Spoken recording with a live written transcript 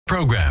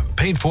program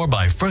paid for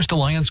by First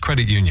Alliance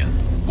Credit Union.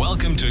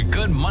 Welcome to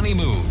Good Money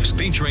Moves,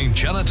 featuring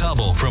Jenna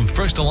Tubble from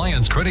First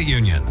Alliance Credit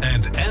Union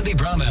and Andy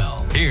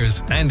Brownell.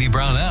 Here's Andy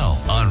Brownell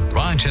on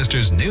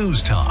Rochester's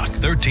News Talk,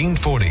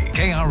 1340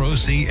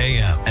 KROC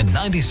AM and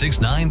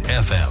 96.9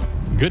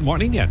 FM. Good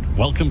morning and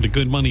welcome to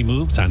Good Money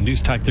Moves on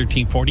News Talk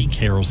 1340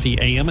 KROC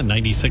AM and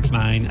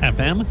 96.9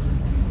 FM.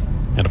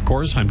 And of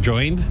course, I'm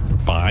joined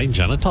by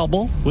Jenna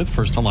Tubble with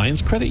First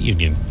Alliance Credit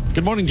Union.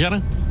 Good morning,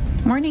 Jenna.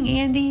 Morning,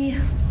 Andy.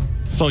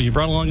 So you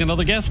brought along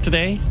another guest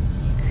today?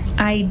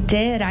 I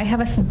did. I have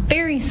a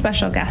very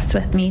special guest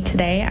with me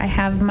today. I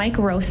have Mike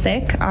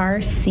Rosick, our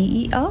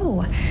CEO.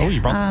 Oh, you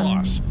brought the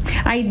boss.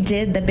 I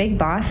did, the big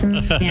boss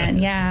man,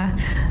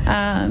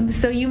 yeah.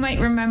 So you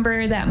might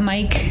remember that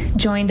Mike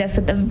joined us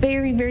at the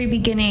very, very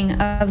beginning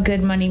of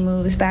Good Money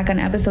Moves back on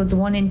episodes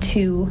 1 and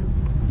 2.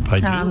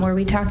 Where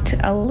we talked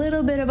a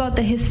little bit about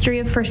the history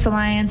of First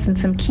Alliance and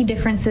some key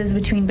differences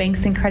between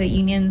banks and credit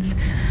unions.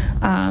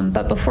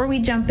 But before we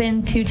jump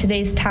into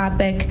today's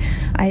topic,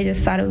 I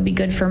just thought it would be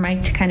good for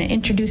Mike to kind of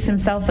introduce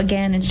himself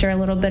again and share a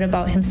little bit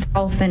about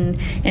himself and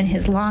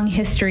his long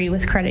history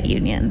with credit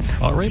unions.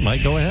 All right,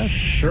 Mike, go ahead.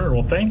 Sure.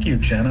 Well, thank you,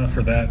 Jenna,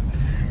 for that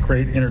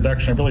great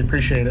introduction. I really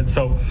appreciate it.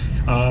 So,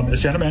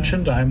 as Jenna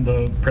mentioned, I'm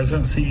the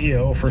president and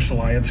CEO of First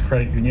Alliance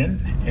Credit Union,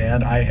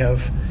 and I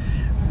have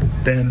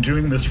been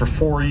doing this for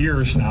 4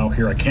 years now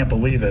here. I can't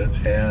believe it.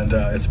 And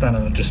it's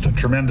been just a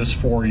tremendous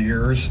 4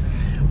 years.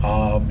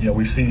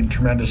 We've seen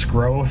tremendous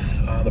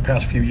growth the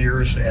past few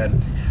years.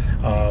 And,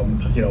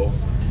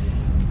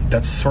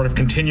 that's sort of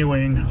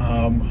continuing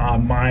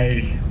on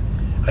my,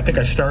 I think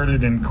I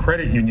started in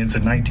credit unions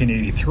in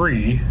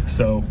 1983.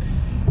 So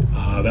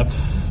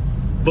that's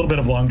a little bit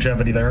of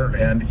longevity there.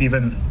 And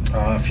even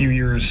a few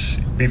years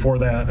before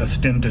that, a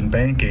stint in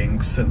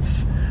banking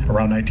since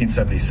around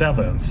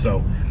 1977.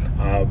 So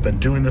I've been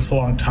doing this a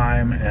long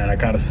time, and I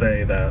got to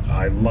say that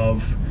I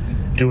love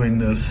doing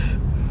this,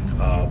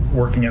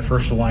 working at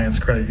First Alliance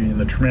Credit Union,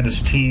 the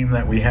tremendous team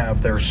that we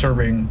have there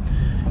serving,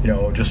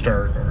 just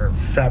our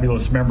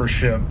fabulous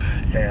membership,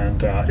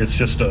 and it's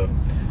just a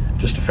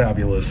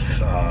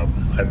fabulous,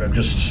 I've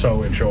just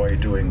so enjoy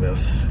doing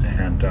this,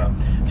 and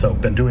so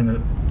I've been doing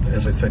it,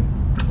 as I said,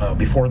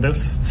 before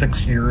this,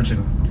 6 years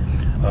in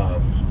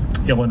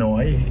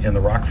Illinois, in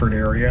the Rockford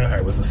area.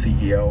 I was the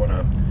CEO in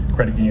a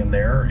credit union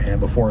there,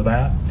 and before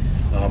that,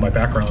 my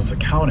background is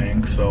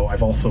accounting, so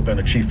I've also been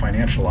a chief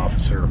financial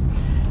officer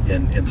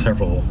in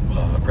several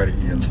credit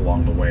unions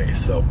along the way.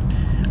 So,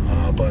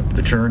 but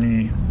the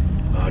journey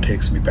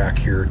takes me back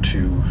here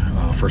to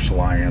First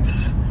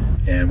Alliance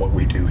and what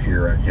we do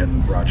here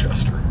in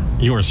Rochester.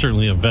 You are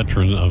certainly a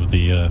veteran of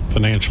the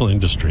financial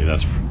industry.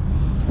 That's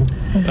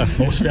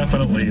most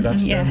definitely.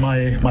 That's yes.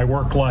 been my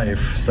work life.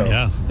 So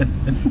yeah,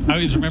 I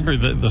always remember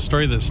the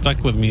story that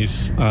stuck with me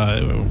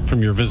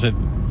from your visit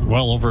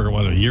well over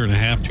a year and a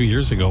half, 2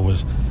 years ago,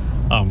 was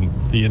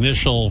the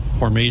initial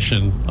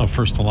formation of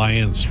First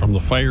Alliance from the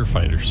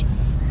firefighters.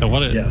 And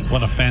what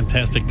a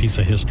fantastic piece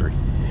of history.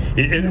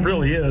 It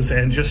really is.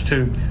 And just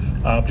to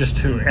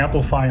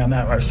amplify on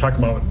that, I was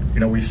talking about,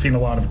 we've seen a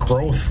lot of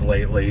growth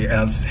lately,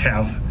 as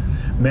have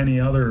many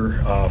other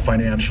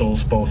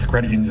financials, both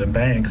credit unions and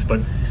banks.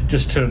 But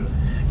just to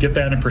get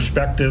that in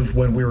perspective,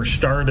 when we were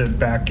started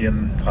back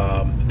in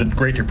the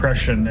Great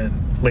Depression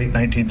in late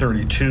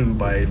 1932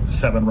 by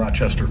 7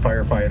 Rochester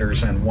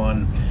firefighters and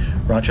 1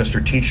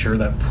 Rochester teacher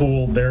that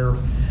pooled their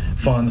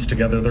funds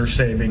together, their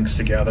savings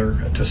together,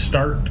 to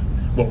start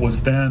what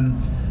was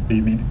then the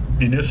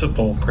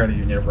Municipal Credit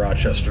Union of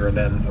Rochester. And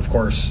then, of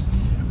course,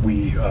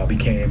 we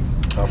became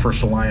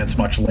First Alliance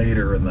much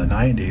later in the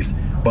 90s.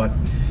 But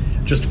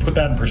just to put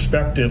that in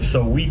perspective,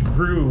 so we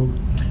grew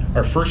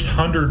our first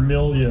 100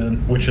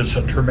 million, which is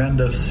a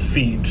tremendous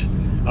feat.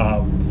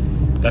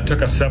 That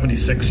took us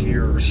 76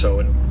 years.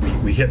 So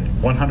we hit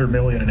 100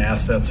 million in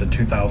assets in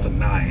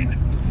 2009,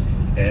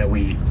 and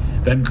we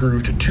then grew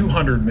to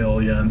 200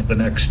 million the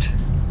next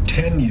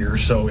 10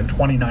 years. So in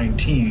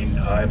 2019,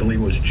 I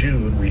believe it was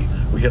June, we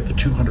hit the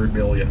 200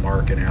 million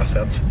mark in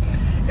assets,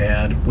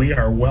 and we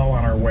are well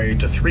on our way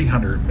to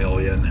 300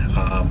 million.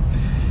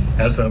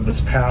 As of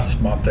this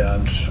past month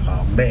end,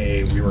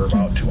 May, we were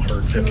about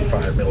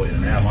 255 million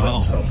in assets. Wow.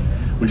 So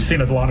we've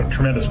seen a lot of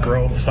tremendous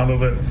growth, some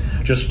of it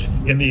just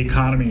in the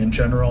economy in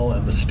general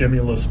and the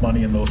stimulus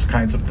money and those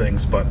kinds of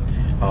things. But,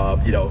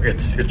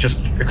 it just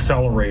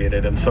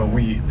accelerated. And so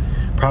we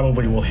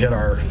probably will hit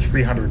our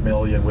 300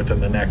 million within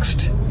the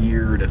next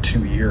year to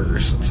 2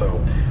 years. And so,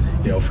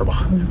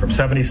 from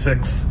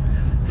 76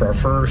 for our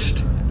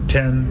first,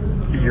 10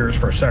 years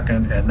for a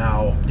second, and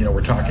now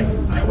we're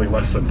talking probably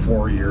less than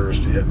 4 years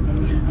to hit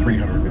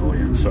 300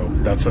 million. So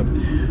that's a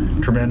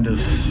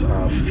tremendous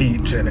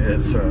feat, and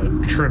it's a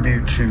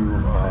tribute to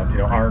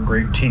our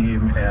great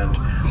team and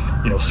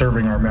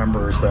serving our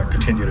members that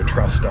continue to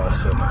trust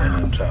us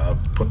and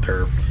put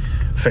their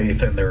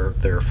faith and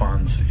their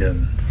funds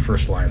in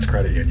First Alliance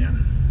Credit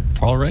Union.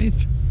 All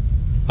right.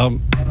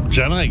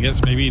 Jenna, I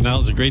guess maybe now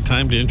is a great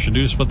time to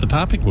introduce what the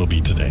topic will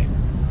be today.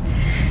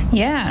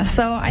 Yeah,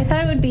 so I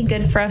thought it would be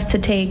good for us to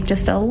take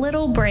just a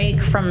little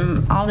break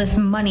from all this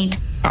money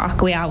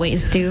talk we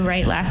always do,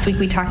 right? Last week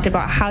we talked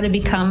about how to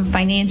become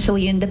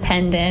financially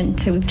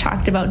independent. We've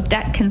talked about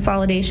debt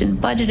consolidation,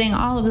 budgeting,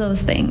 all of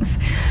those things.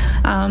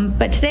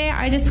 But today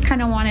I just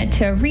kind of wanted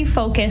to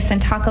refocus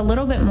and talk a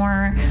little bit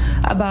more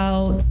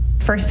about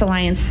First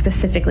Alliance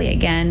specifically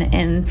again.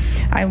 And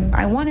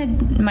I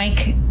wanted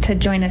Mike to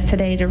join us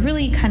today to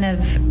really kind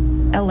of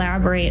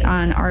elaborate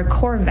on our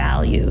core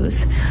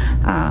values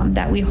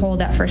that we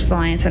hold at First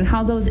Alliance and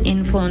how those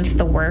influence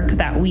the work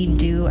that we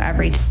do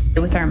every day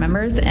with our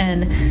members,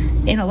 and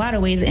in a lot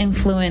of ways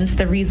influence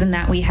the reason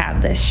that we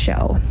have this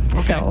show. Okay.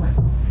 So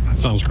that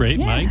sounds great,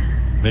 yeah. Mike.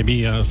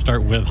 Maybe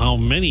start with how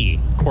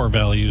many core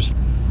values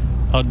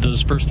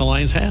does First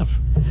Alliance have?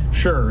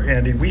 Sure,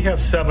 Andy. We have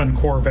 7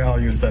 core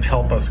values that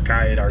help us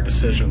guide our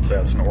decisions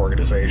as an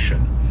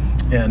organization.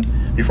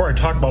 And before I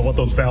talk about what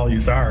those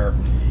values are,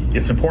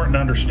 it's important to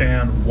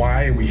understand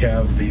why we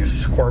have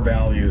these core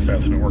values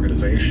as an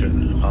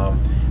organization.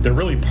 They're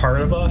really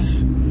part of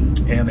us,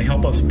 and they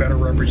help us better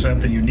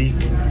represent the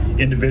unique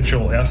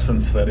individual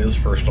essence that is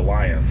First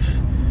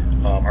Alliance.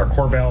 Our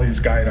core values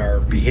guide our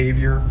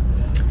behavior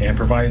and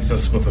provides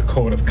us with a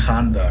code of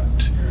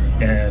conduct.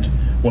 And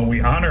when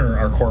we honor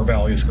our core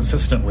values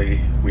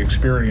consistently, we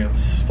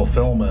experience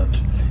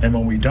fulfillment. And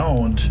when we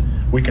don't,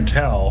 we can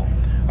tell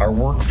our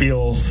work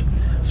feels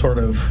sort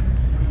of,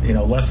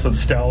 less than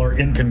stellar,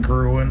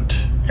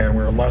 incongruent, and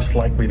we're less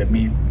likely to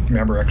meet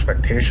member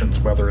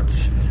expectations, whether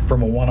it's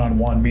from a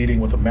one-on-one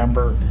meeting with a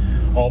member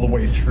all the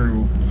way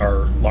through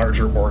our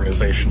larger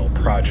organizational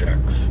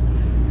projects.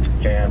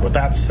 And with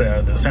that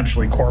said,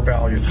 essentially core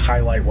values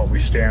highlight what we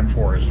stand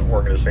for as an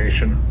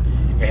organization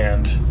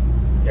and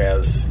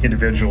as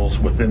individuals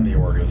within the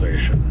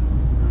organization.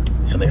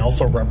 And they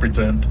also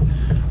represent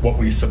what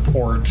we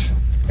support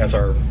as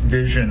our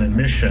vision and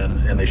mission,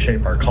 and they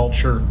shape our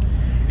culture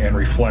and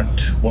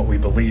reflect what we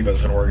believe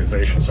as an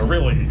organization. So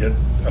really, it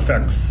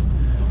affects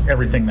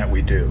everything that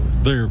we do.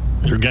 They're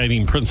your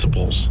guiding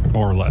principles,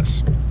 more or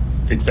less.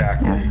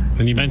 Exactly. Yeah.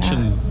 And you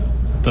mentioned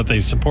that they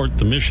support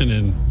the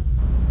mission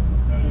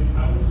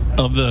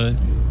of the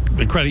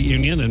credit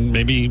union, and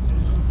maybe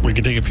we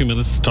could take a few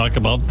minutes to talk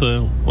about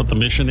what the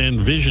mission and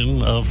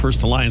vision of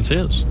First Alliance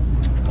is.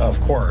 Of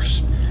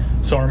course.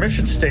 So our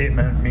mission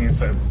statement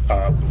means that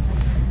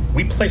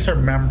we place our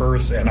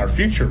members and our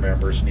future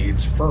members'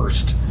 needs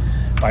first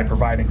by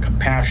providing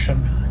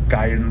compassion,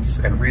 guidance,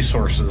 and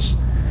resources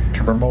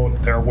to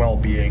promote their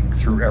well-being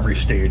through every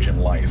stage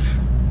in life.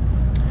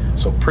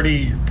 So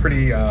pretty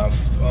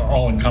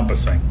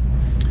all-encompassing.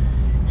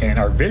 And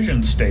our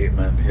vision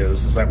statement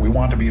is that we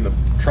want to be the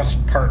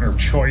trusted partner of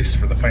choice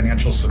for the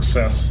financial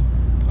success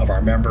of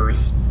our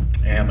members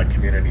and the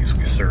communities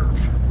we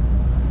serve.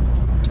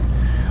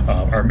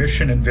 Our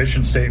mission and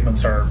vision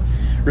statements are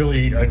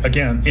really,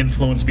 again,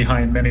 influenced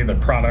behind many of the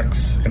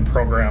products and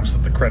programs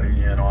that the credit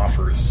union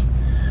offers.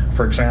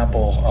 For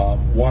example,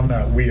 one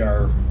that we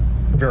are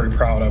very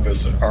proud of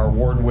is our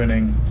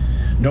award-winning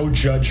no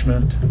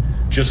judgment,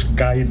 just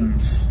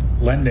guidance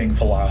lending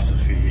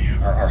philosophy,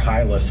 our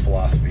HILIS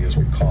philosophy as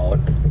we call it.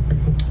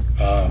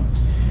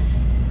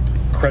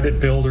 Credit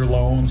builder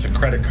loans and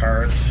credit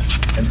cards.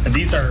 And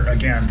these are,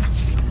 again,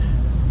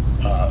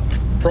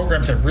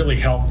 programs that really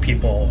help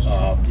people.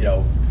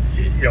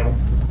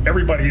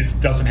 Everybody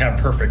doesn't have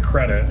perfect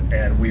credit,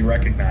 and we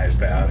recognize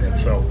that. And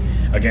so,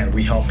 again,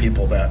 we help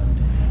people that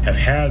have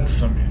had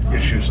some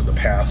issues in the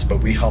past,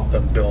 but we help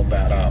them build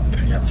that up.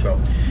 And so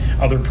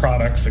other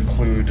products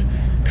include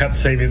pet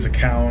savings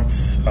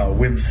accounts,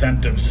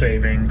 Wincentive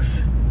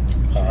savings,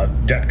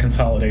 debt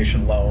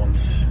consolidation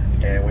loans,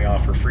 and we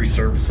offer free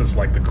services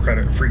like the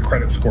free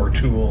credit score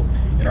tool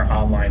in our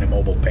online and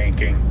mobile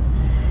banking,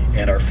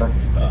 and our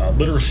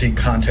literacy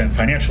content,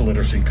 financial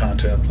literacy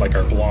content like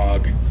our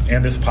blog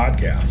and this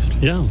podcast.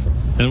 Yeah,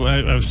 and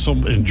I've so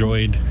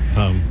enjoyed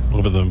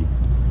over the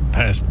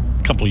past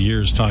couple of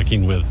years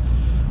talking with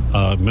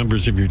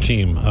members of your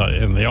team,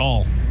 and they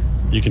all,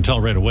 you can tell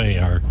right away,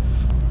 are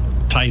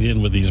tied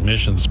in with these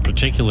missions,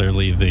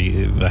 particularly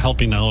the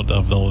helping out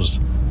of those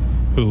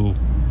who,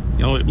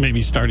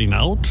 maybe starting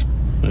out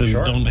and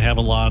Sure. don't have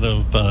a lot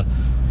of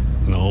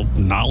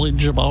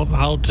knowledge about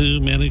how to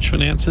manage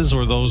finances,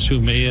 or those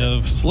who may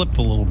have slipped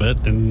a little bit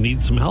and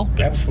need some help.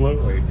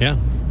 Absolutely. Yeah.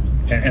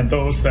 And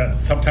those that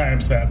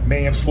sometimes that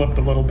may have slipped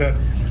a little bit,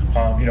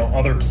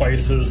 other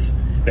places,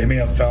 they may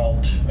have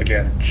felt,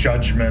 again,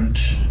 judgment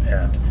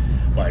and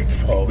like,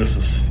 oh, this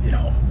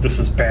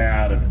is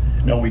bad,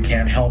 and no, we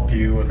can't help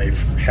you, and they've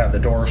had the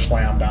door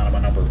slammed on them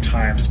a number of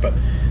times. But,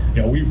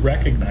 we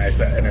recognize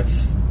that, and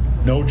it's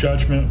no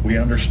judgment. We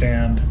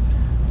understand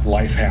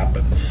life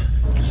happens.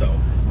 So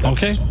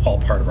that's Okay. all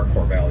part of our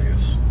core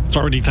values. It's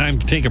already time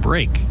to take a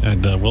break,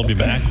 and we'll be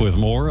back with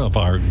more of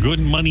our Good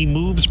Money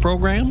Moves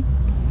program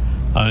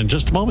in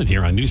just a moment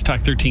here on News Talk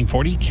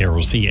 1340,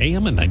 KROC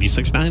AM and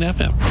 96.9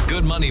 FM.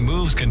 Good Money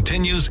Moves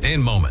continues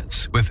in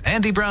moments with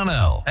Andy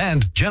Brownell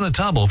and Jenna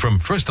Tobble from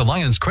First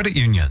Alliance Credit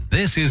Union.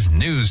 This is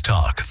News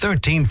Talk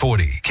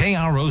 1340,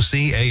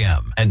 KROC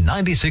AM and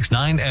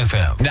 96.9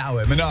 FM. Now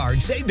at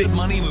Menard, say Good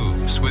Money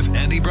Moves with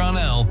Andy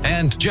Brownell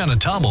and Jenna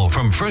Tobble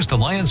from First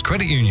Alliance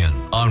Credit Union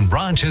on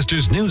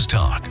Rochester's News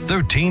Talk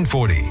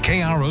 1340,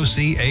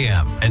 KROC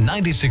AM and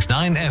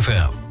 96.9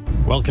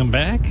 FM. Welcome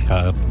back.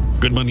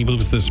 Good Money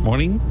Moves this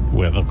morning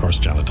with, of course,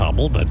 Jenna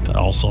Tobble, but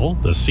also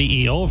the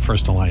CEO of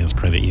First Alliance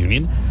Credit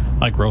Union,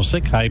 Mike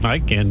Rosick. Hi,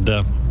 Mike. And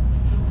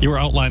you were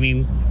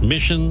outlining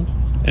mission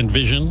and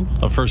vision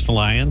of First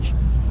Alliance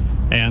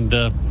and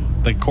the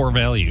core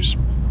values.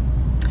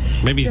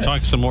 Maybe talk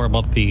some more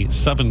about the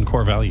 7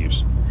 core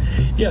values.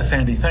 Yes,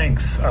 Andy,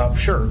 thanks.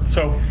 Sure.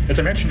 So, as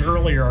I mentioned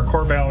earlier, our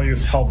core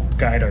values help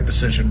guide our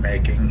decision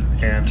making,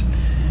 and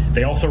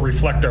they also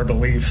reflect our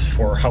beliefs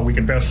for how we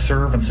can best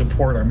serve and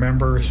support our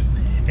members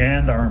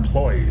and our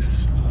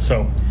employees.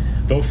 So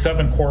those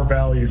 7 core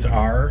values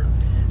are,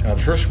 the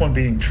first one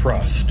being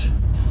trust.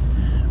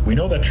 We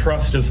know that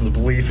trust is the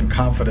belief and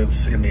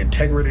confidence in the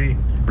integrity,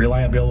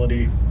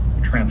 reliability,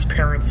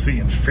 transparency,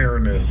 and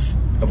fairness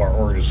of our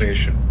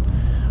organization.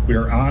 We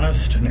are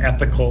honest and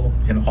ethical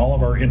in all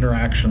of our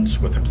interactions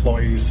with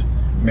employees,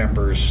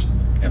 members,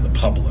 and the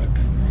public.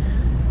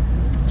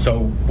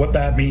 So what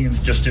that means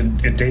just in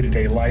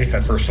day-to-day life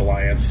at First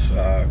Alliance,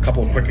 a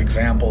couple of quick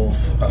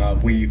examples.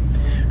 We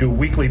do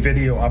weekly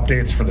video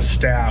updates for the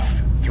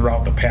staff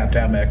throughout the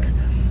pandemic,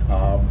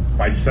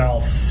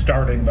 myself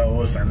starting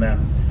those, and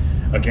then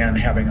again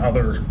having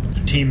other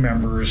team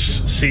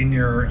members,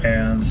 senior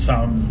and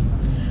some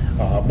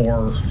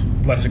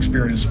less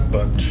experienced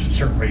but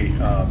certainly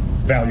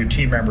valued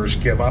team members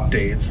give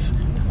updates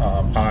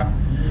on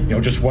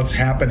just what's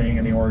happening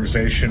in the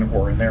organization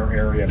or in their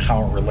area and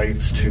how it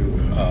relates to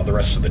the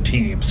rest of the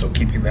team. So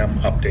keeping them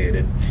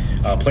updated.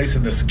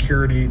 Placing the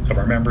security of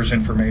our members'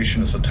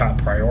 information is a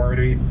top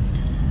priority.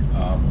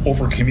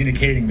 Over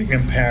communicating the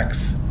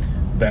impacts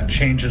that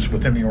changes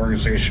within the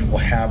organization will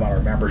have on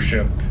our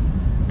membership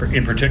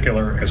in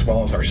particular, as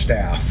well as our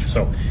staff.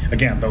 So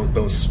again,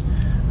 those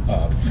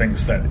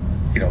things that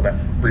that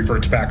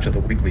reverts back to the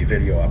weekly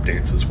video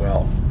updates as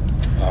well.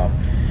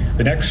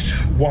 The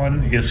next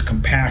one is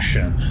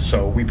compassion.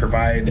 So we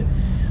provide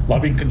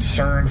loving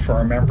concern for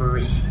our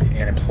members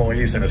and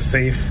employees in a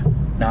safe,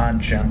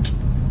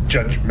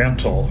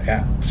 non-judgmental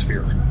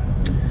atmosphere.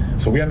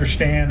 So we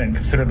understand and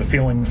consider the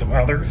feelings of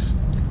others,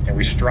 and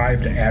we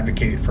strive to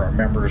advocate for our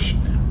members'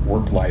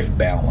 work-life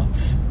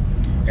balance.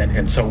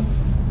 And so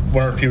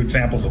what are a few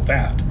examples of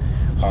that?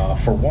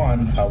 For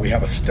one, we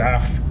have a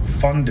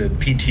staff-funded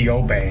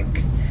PTO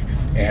bank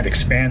and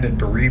expanded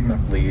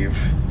bereavement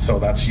leave. So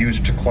that's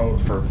used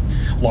for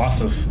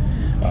loss of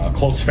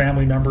close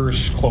family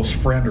members, close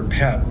friend, or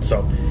pet.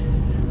 So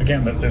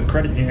again, the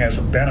credit union as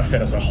a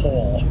benefit as a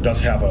whole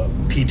does have a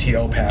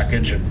PTO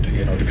package, and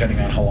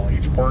depending on how long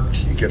you've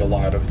worked, you get a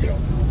lot of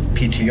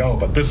PTO.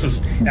 But this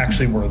is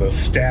actually where the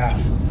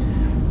staff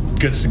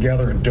gets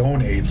together and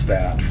donates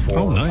that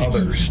for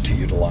others to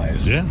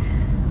utilize. Yeah.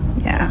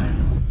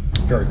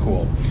 Very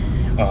cool.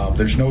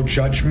 There's no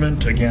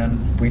judgment. Again,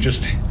 we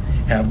just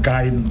have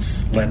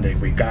guidance lending.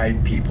 We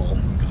guide people.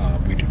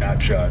 We do not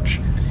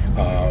judge.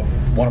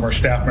 One of our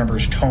staff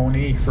members,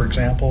 Tony, for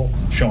example,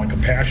 showing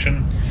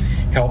compassion,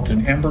 helped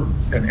an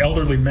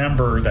elderly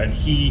member that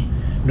he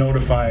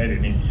notified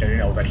and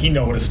that he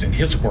noticed in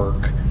his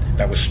work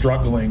that was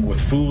struggling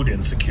with food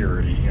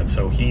insecurity, and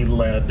so he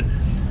led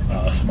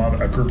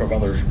a group of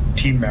other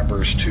team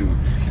members to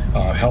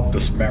help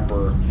this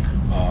member.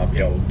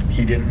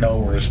 He didn't know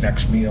where his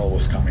next meal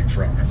was coming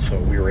from, and so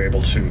we were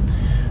able to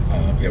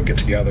get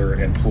together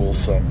and pool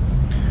some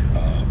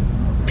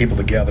people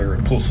together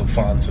and pool some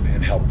funds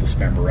and help this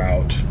member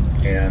out.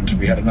 And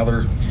we had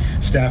another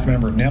staff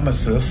member,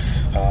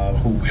 Nemesis,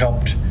 who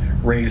helped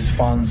raise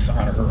funds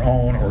on her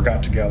own or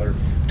got together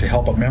to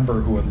help a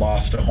member who had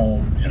lost a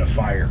home in a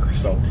fire.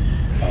 So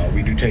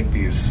we do take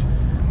these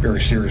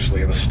very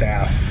seriously, and the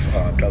staff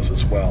does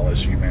as well,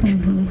 as you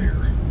mentioned earlier.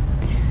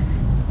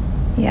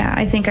 Yeah,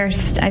 I think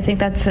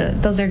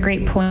those are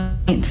great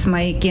points,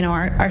 Mike.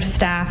 Our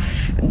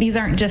staff, these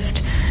aren't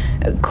just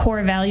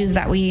core values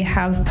that we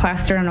have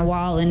plastered on a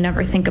wall and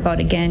never think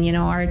about again.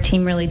 Our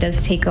team really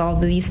does take all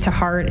these to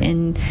heart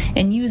and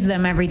use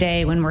them every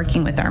day when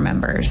working with our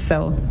members.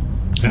 So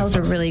those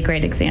are really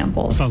great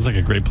examples. Sounds like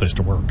a great place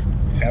to work.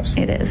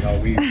 Absolutely. It is.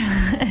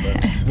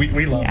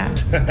 We love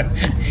it.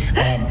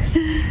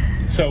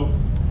 So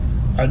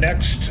our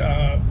next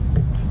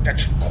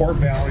core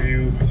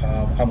value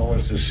on the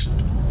list is,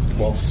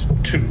 it's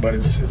 2, but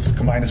it's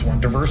combined as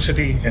one: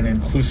 diversity and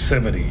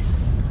inclusivity.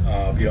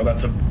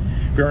 That's a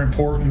very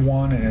important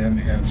one,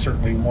 and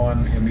certainly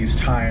one in these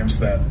times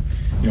that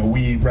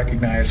we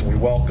recognize and we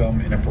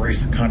welcome and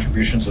embrace the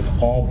contributions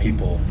of all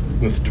people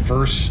with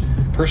diverse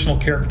personal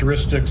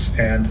characteristics,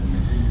 and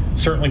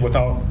certainly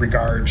without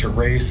regard to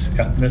race,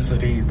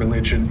 ethnicity,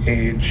 religion,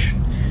 age,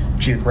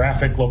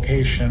 geographic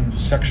location,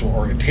 sexual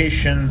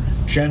orientation,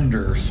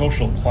 gender,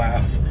 social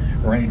class,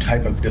 or any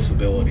type of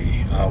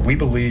disability. We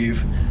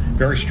believe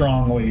very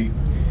strongly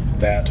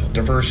that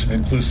diverse and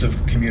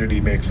inclusive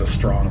community makes us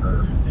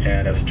stronger.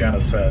 And as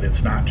Jenna said,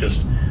 it's not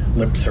just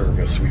lip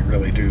service. We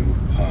really do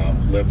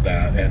live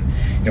that.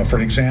 And for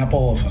an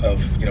example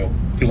of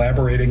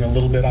elaborating a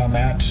little bit on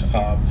that,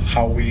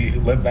 how we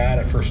live that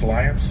at First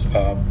Alliance,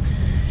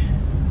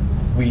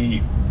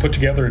 we put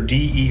together a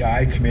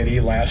DEI committee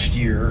last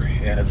year,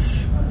 and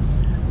it's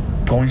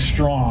going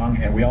strong.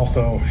 And we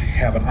also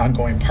have an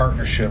ongoing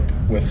partnership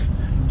with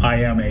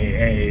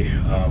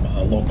IMAA,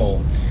 a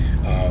local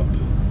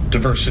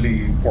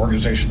diversity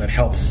organization that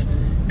helps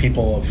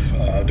people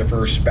of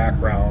diverse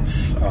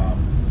backgrounds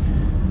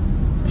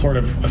sort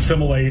of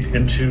assimilate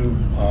into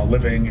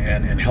living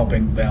and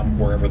helping them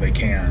wherever they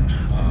can,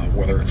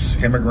 whether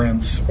it's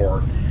immigrants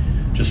or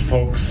just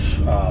folks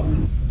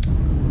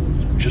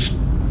just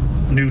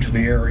new to the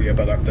area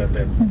but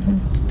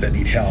that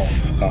need help.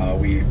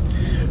 We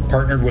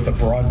partnered with a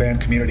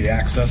broadband community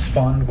access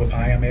fund with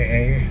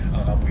IMAA.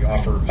 We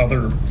offer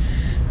other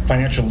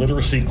financial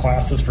literacy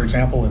classes, for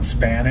example, in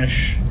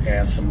Spanish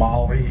and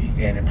Somali,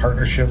 and in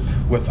partnership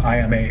with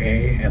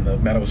IMAA and the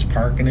Meadows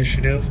Park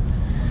Initiative.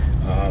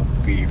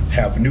 We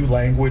have new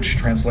language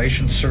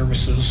translation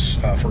services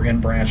for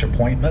in-branch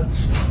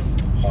appointments.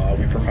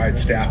 We provide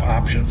staff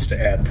options to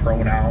add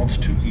pronouns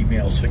to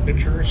email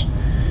signatures.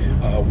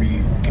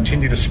 We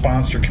continue to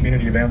sponsor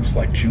community events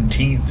like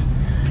Juneteenth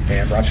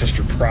and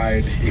Rochester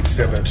Pride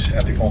exhibit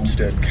at the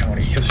Olmsted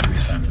County History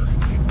Center.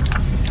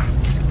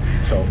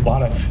 So a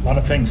lot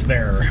of things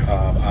there.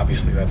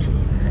 Obviously, that's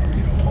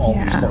all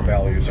these core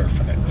values are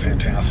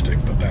fantastic,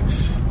 but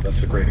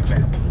that's a great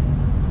example.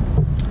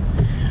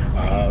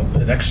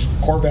 The next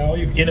core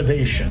value,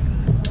 innovation.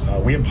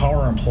 We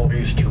empower our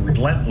employees to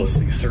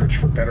relentlessly search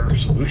for better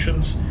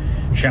solutions,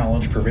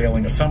 challenge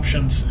prevailing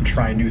assumptions, and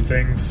try new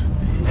things.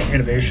 And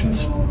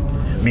innovations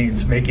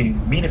means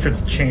making meaningful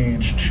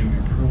change to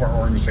improve our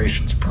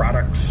organization's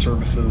products,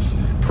 services,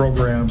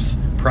 programs,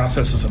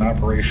 processes, and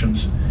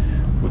operations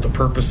with the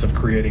purpose of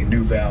creating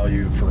new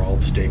value for all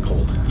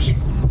stakeholders.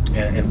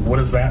 And what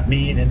does that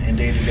mean in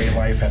day-to-day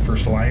life at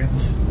First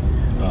Alliance?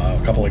 A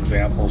couple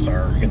examples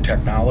are in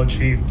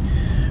technology.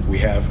 We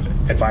have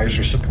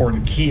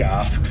advisor-supported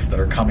kiosks that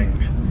are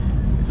coming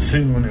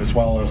soon, as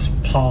well as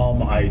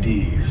Palm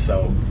ID.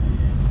 So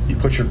you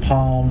put your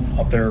palm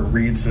up there, it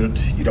reads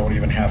it. You don't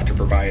even have to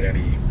provide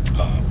any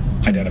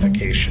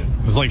identification.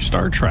 It's like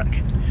Star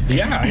Trek.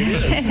 Yeah,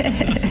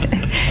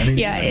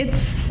 it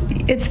is.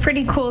 It's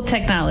pretty cool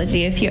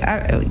technology. If you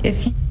have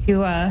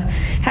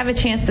a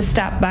chance to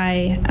stop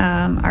by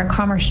our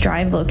Commerce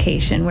Drive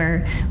location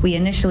where we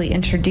initially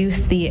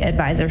introduced the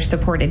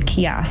advisor-supported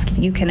kiosk,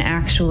 you can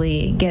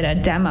actually get a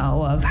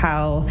demo of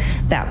how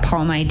that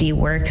Palm ID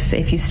works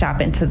if you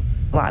stop into the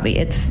lobby.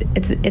 It's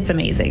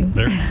amazing.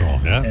 Very cool.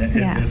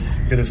 Yeah.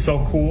 It is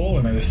so cool,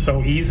 and it is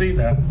so easy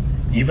that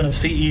even a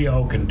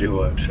CEO can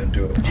do it and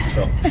do it.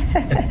 So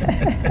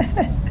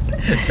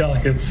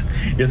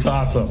it's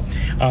awesome.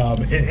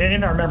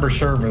 In our member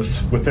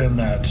service, within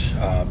that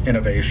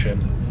innovation,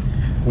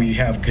 we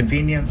have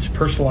convenience,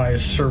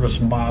 personalized service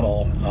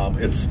model.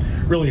 It's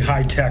really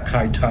high tech,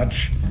 high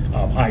touch,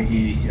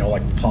 i.e.,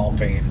 like the Palm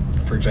Vein,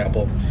 for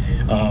example.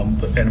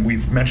 And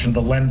we've mentioned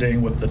the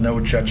lending with the no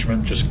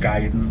judgment, just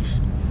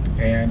guidance.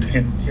 And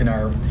in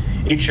our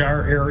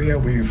HR area,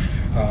 we've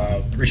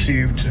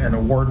received an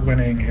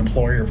award-winning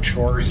Employer of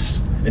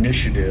Choice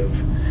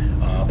initiative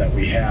that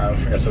we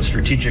have as a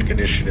strategic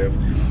initiative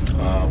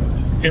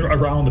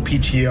around the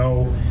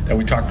PTO that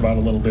we talked about a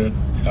little bit,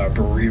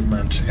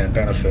 bereavement and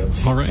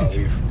benefits. All right.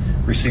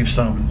 We've received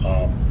some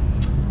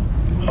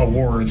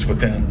awards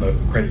within the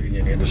credit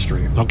union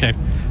industry. Okay,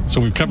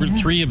 so we've covered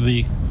three of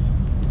the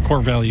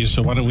core values,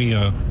 so why don't we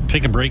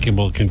take a break and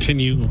we'll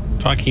continue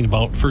talking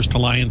about First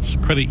Alliance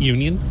Credit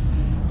Union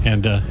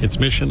and its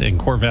mission and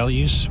core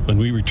values when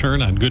we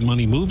return on Good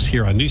Money Moves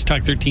here on News Talk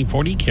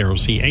 1340,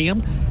 KROC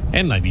AM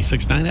and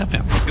 96.9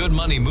 FM. Good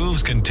Money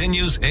Moves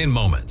continues in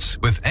moments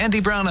with Andy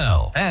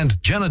Brownell and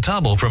Jenna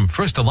Tobble from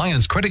First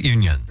Alliance Credit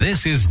Union.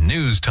 This is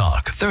News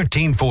Talk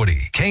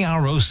 1340,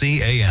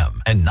 KROC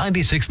AM and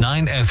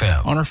 96.9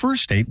 FM. On our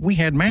first date, we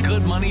had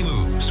Good Money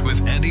Moves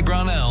with Andy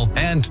Brownell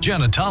and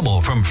Jenna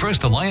Tobble from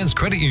First Alliance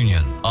Credit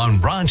Union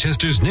on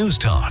Rochester's News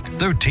Talk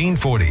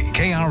 1340,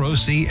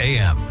 KROC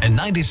AM and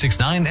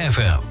 96.9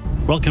 FM.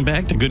 Welcome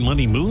back to Good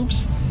Money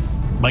Moves.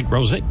 Mike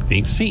Rosick,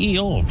 the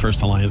CEO of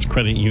First Alliance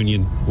Credit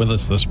Union, with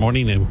us this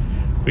morning, and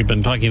we've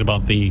been talking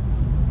about the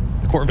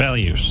core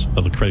values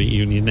of the credit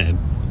union and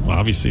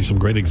obviously some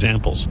great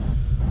examples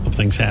of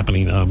things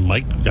happening.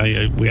 Mike,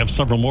 we have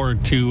several more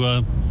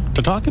to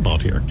talk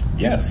about here.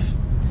 Yes.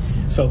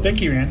 So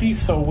thank you, Andy.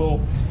 So we'll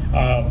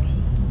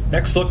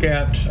next look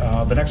at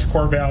the next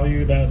core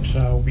value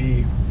that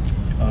we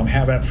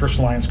have at First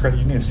Alliance Credit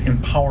Union is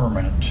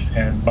empowerment.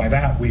 And by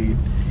that, we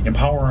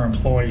empower our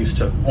employees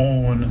to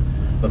own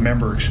the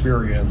member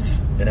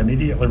experience and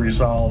immediately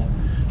resolve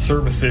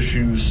service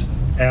issues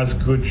as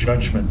good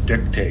judgment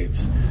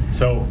dictates.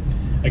 So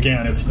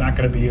again, it's not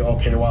going to be,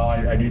 okay, well,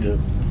 I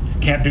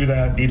can't do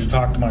that, need to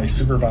talk to my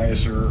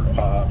supervisor,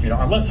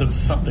 unless it's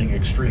something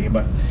extreme,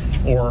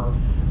 or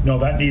no,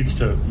 that needs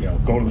to,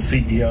 go to the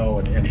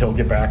CEO and he'll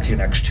get back to you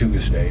next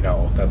Tuesday.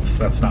 No,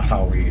 that's not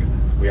how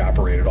we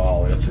operate at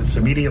all. It's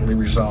immediately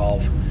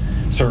resolve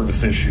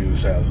service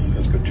issues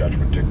as good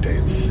judgment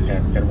dictates.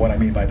 And what I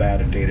mean by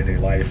that in day-to-day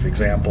life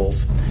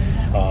examples,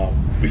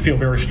 we feel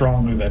very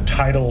strongly that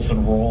titles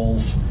and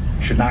roles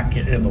should not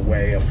get in the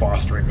way of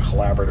fostering a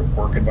collaborative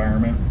work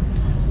environment.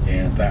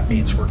 And that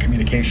means where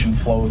communication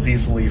flows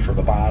easily from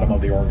the bottom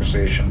of the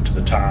organization to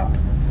the top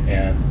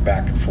and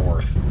back and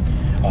forth.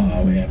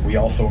 And we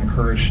also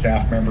encourage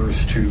staff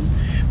members to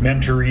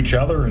mentor each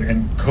other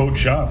and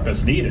coach up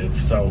as needed.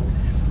 So,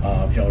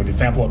 an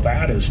example of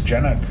that is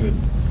Jenna could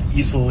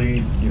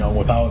easily,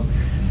 without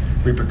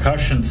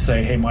repercussions,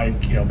 say, "Hey,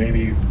 Mike,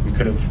 maybe we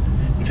could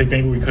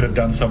have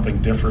done something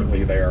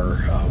differently there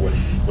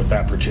with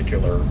that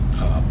particular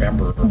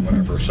member or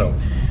whatever." So,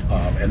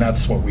 and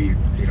that's what we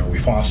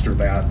foster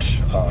that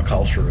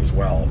culture as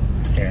well.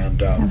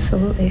 And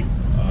absolutely.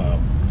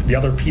 The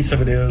other piece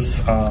of it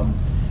is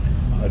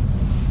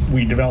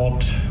we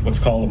developed what's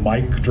called a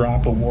mic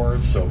drop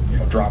award. So,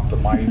 drop the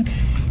mic.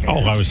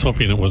 I was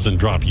hoping it wasn't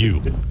drop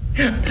you.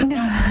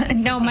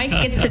 No, Mike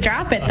gets to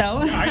drop it though.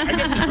 I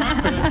get to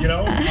drop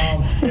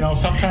it,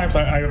 sometimes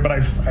but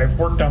I've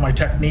worked on my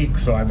technique,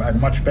 so I'm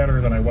much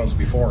better than I was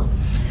before.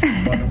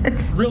 But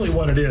really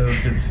what it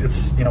is,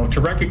 it's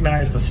to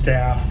recognize the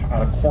staff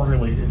on a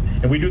quarterly,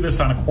 and we do this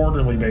on a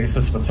quarterly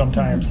basis, but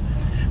sometimes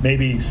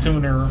maybe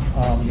sooner,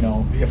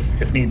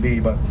 if need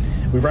be, but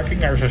we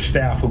recognize our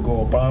staff who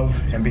go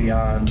above and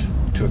beyond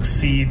to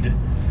exceed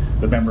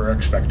the member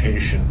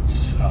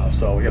expectations.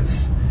 So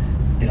it's,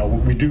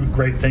 we do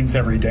great things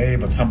every day,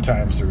 but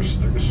sometimes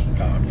there's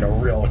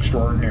real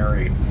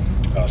extraordinary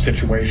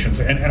situations,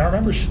 and our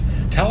members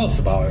tell us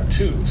about it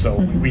too. So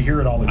we hear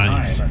it all the time,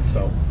 nice. And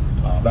so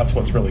that's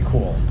what's really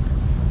cool.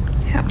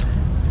 Yeah.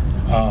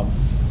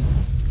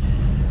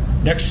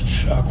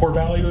 Next core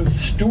value is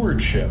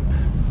stewardship,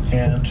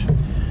 and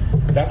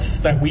that's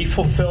that we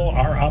fulfill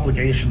our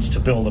obligations to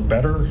build a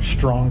better,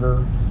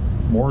 stronger,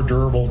 more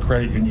durable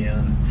credit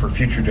union for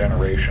future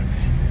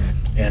generations.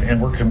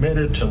 And we're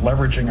committed to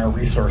leveraging our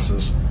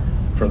resources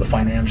for the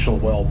financial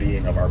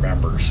well-being of our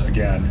members,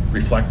 again,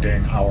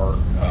 reflecting our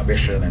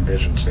mission and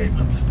vision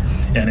statements.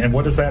 And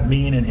what does that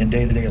mean in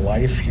day-to-day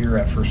life here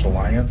at First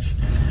Alliance?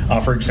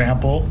 For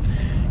example,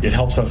 it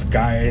helps us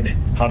guide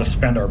how to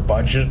spend our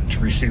budget to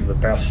receive the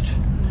best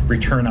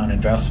return on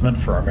investment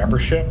for our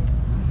membership.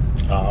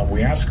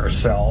 We ask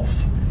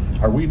ourselves,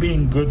 are we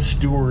being good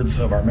stewards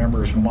of our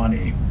members'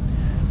 money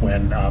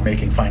when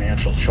making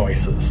financial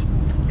choices?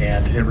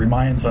 And it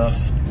reminds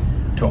us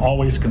to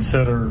always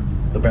consider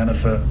the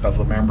benefit of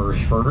the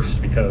members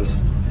first,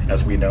 because,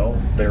 as we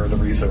know, they're the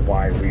reason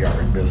why we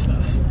are in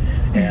business.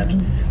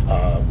 And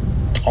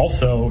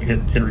also,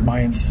 it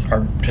reminds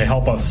to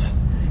help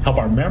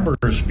our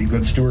members be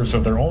good stewards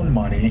of their own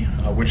money,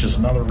 which is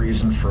another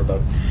reason for the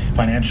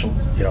financial,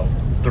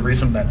 the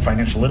reason that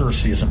financial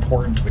literacy is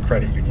important to the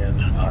credit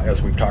union,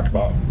 as we've talked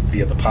about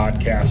via the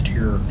podcast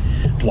here,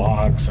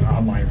 blogs, and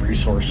online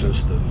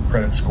resources, the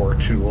credit score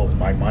tool,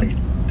 My Money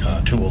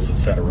tools,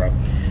 etc.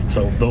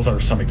 So those are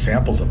some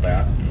examples of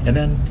that. And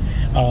then,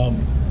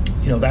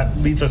 that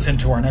leads us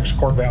into our next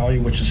core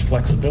value, which is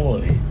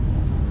flexibility.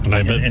 And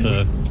I bet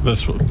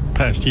this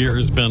past year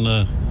has been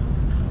a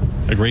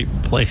great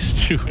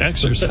place to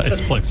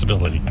exercise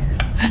flexibility.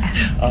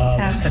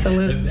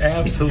 Absolutely.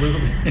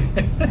 Absolutely.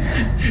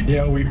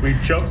 We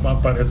joke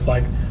about, but it's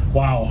like,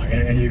 wow.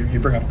 And you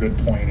bring up a good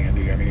point,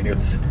 Andy. I mean,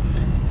 it's,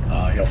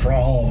 for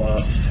all of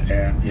us,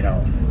 and,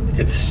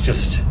 it's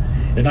just,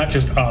 and not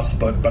just us,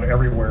 but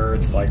everywhere.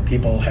 It's like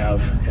people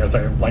have, as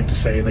I like to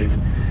say, they've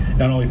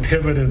not only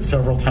pivoted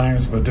several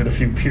times, but did a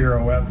few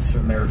pirouettes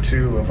in there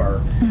too of our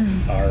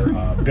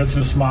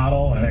business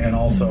model and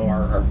also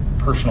our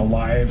personal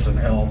lives and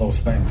all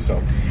those things.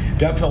 So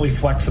definitely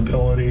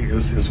flexibility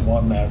is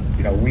one that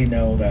we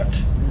know that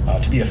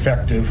to be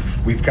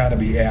effective, we've got to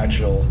be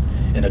agile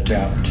and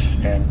adapt.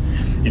 And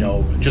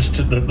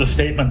just the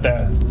statement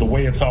that the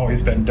way it's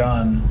always been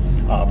done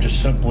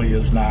just simply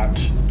is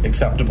not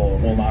acceptable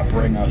and will not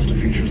bring us to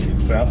future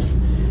success.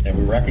 And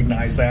we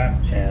recognize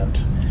that. And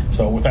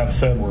so with that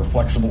said, we're a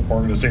flexible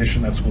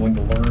organization that's willing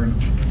to learn,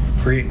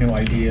 create new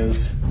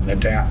ideas, and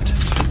adapt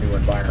to new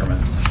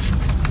environments.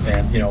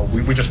 And,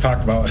 we just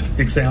talked about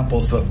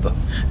examples of the,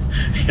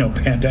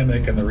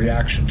 pandemic and the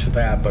reaction to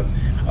that, but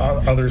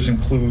others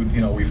include,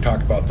 we've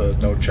talked about the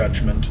no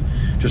judgment,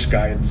 just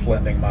guidance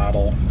lending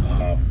model,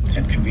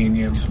 and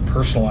convenience and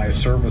personalized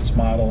service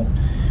model,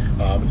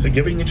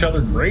 giving each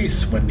other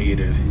grace when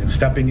needed and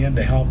stepping in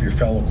to help your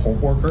fellow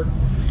coworker,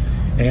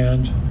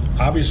 and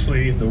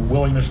obviously the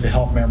willingness to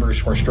help members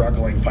who are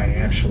struggling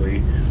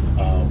financially.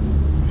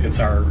 It's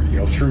our,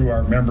 through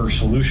our member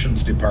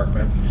solutions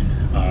department.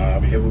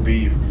 It would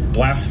be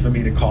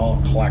blasphemy to call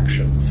it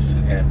collections,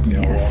 and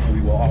Yes.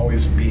 We will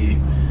always be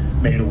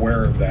made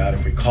aware of that,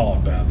 if we call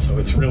it that. So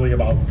it's really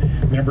about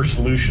member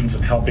solutions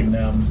and helping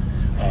them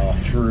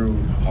through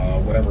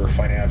whatever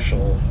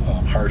financial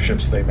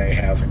hardships they may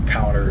have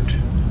encountered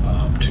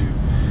to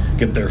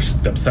get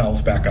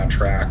themselves back on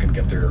track and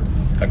get their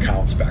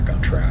accounts back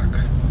on track.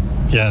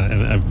 Yeah,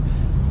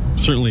 and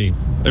certainly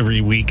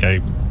every week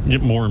I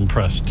get more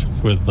impressed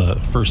with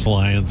First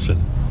Alliance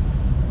and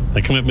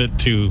the commitment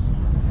to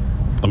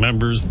the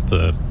members,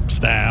 the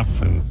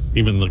staff, and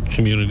even the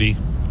community.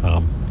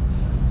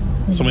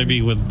 So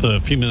maybe with the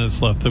few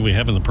minutes left that we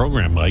have in the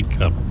program, Mike,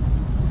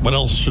 what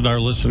else should our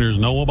listeners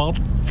know about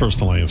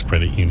First Alliance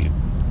Credit Union?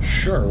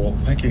 Sure. Well,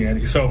 thank you,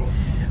 Andy. So,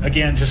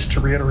 again, just to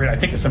reiterate, I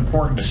think it's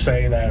important to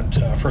say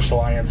that First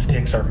Alliance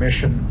takes our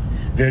mission,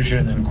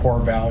 vision, and core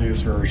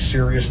values very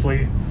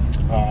seriously.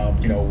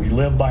 We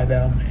live by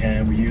them,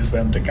 and we use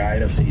them to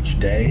guide us each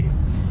day.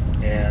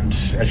 And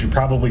as you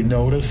probably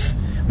notice,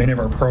 many of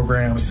our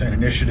programs and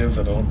initiatives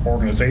at an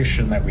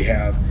organization that we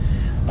have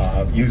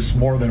use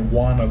more than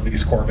one of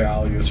these core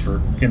values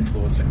for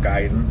influence and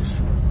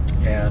guidance.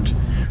 And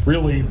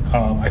really,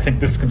 I think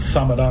this can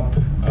sum it up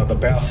the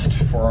best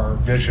for our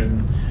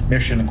vision,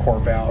 mission, and core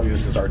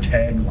values is our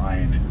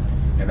tagline.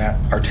 And that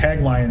our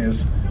tagline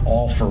is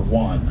all for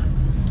one.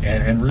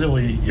 And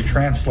really, you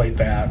translate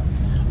that,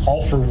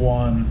 all for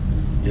one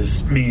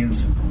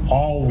means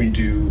all we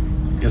do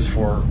is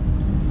for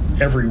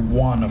every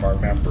one of our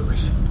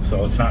members.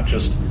 So it's not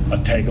just a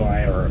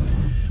tagline or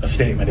a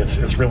statement.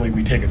 It's really,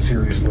 we take it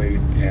seriously,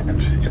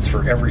 and it's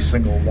for every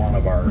single one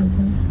of our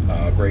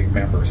great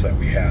members that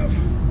we have.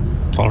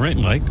 All right,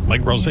 Mike.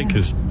 Mike Rosick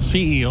is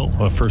CEO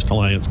of First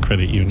Alliance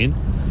Credit Union.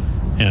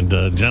 And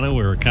Jenna,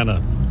 we're kind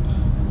of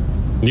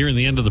nearing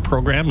the end of the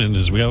program, and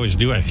as we always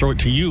do, I throw it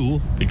to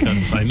you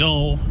because I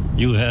know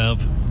you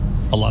have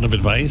a lot of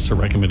advice or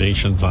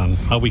recommendations on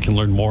how we can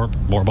learn more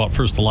about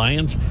First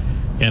Alliance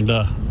and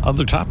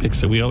other topics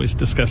that we always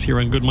discuss here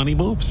on Good Money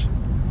Moves.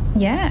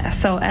 Yeah,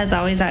 so as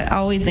always, I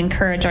always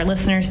encourage our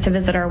listeners to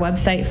visit our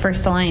website,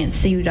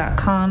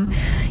 firstalliancecu.com.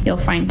 You'll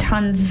find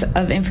tons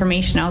of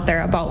information out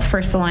there about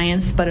First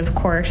Alliance, but of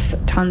course,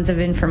 tons of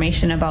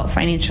information about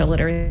financial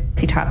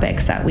literacy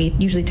topics that we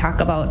usually talk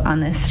about on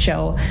this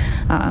show.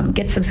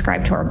 Get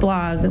subscribed to our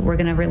blog. We're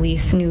going to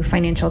release new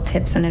financial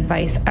tips and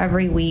advice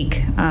every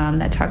week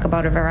that talk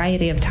about a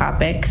variety of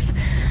topics.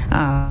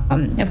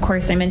 Of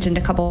course, I mentioned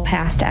a couple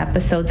past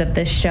episodes of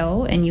this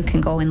show, and you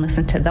can go and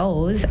listen to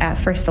those at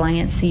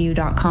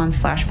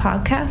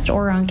firstalliancecu.com/podcast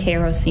or on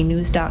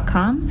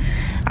krocnews.com.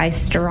 I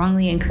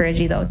strongly encourage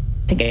you, though,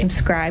 to get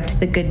subscribed to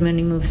the Good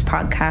Money Moves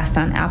podcast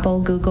on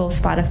Apple, Google,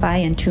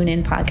 Spotify, and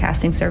TuneIn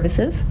podcasting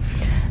services.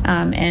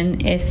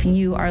 And if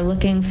you are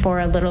looking for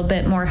a little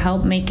bit more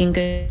help making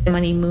good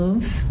money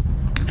moves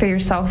for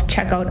yourself,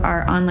 check out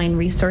our online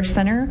resource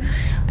center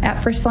at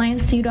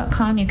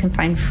firstalliancecu.com. You can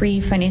find free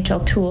financial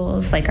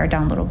tools like our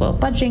downloadable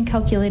budgeting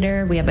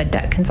calculator. We have a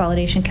debt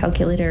consolidation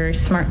calculator,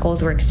 SMART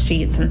goals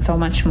worksheets, and so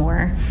much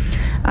more.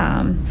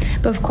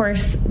 But of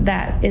course,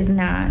 that is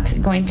not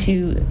going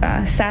to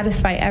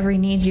satisfy every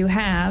need you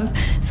have.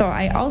 So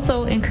I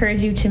also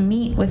encourage you to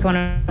meet with one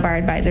of our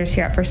advisors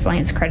here at First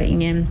Alliance Credit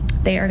Union.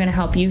 They are going to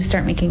help you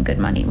start making good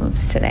money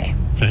moves today.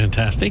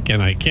 Fantastic.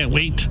 And I can't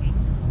wait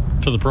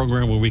to the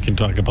program where we can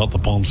talk about the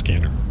palm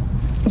scanner.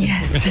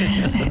 Yes.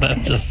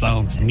 That just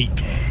sounds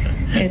neat.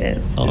 It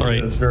is. All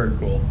right. It's very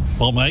cool.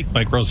 Well, Mike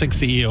Rosick,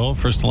 CEO of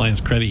First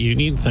Alliance Credit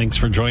Union, thanks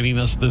for joining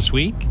us this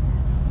week.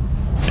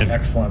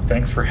 Excellent.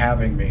 Thanks for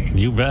having me.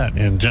 You bet.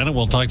 And Jenna,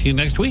 we'll talk to you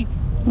next week.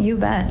 You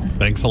bet.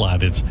 Thanks a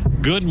lot. It's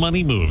Good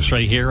Money Moves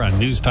right here on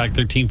News Talk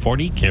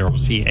 1340,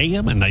 KROC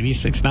AM and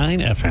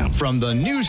 96.9 FM. From the News